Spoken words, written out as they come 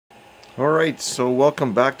Alright, so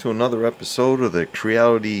welcome back to another episode of the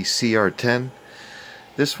Creality CR-10.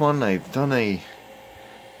 This one I've done a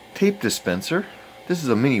tape dispenser. This is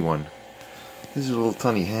a mini one. This is a little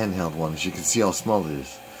tiny handheld one, as you can see how small it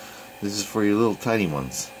is. This is for your little tiny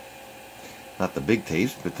ones. Not the big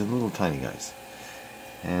tapes, but the little tiny guys.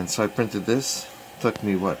 And so I printed this. Took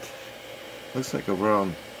me what? Looks like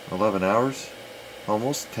around 11 hours.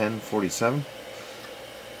 Almost 10:47.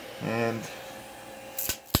 And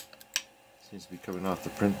seems to be coming off the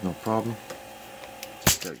print, no problem.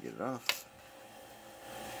 Just gotta get it off.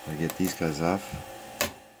 I get these guys off.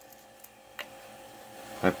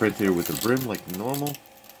 I printed it with the brim like normal.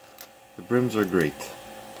 The brims are great.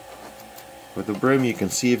 With the brim you can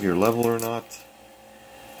see if you're level or not.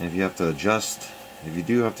 And if you have to adjust. If you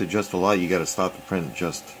do have to adjust a lot, you gotta stop the print and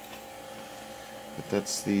adjust. But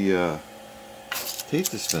that's the tape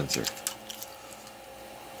dispenser.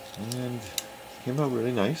 And it came out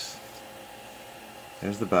really nice.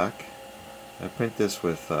 There's the back. I print this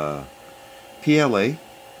with PLA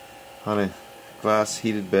on a glass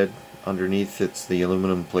heated bed. Underneath it's the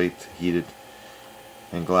aluminum plate heated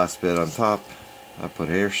and glass bed on top. I put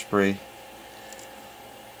hairspray.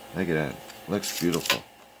 Look at that. Looks beautiful.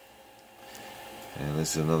 And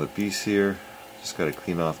this is another piece here. Just got to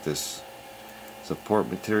clean off this support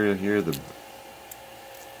material here. And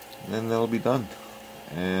then that'll be done.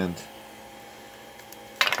 And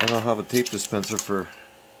I'll have a tape dispenser for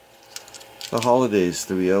the holidays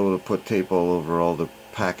to be able to put tape all over all the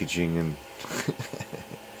packaging. And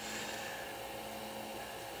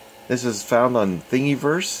this is found on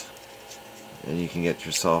Thingiverse, and you can get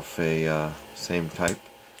yourself a same type.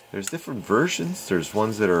 There's different versions. There's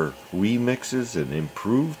ones that are remixes and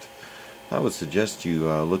improved. I would suggest you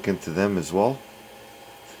look into them as well.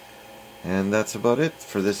 And that's about it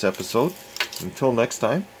for this episode. Until next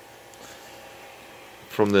time.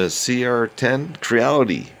 From the CR-10,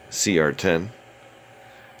 Creality CR-10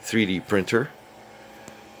 3D printer.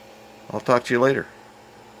 I'll talk to you later.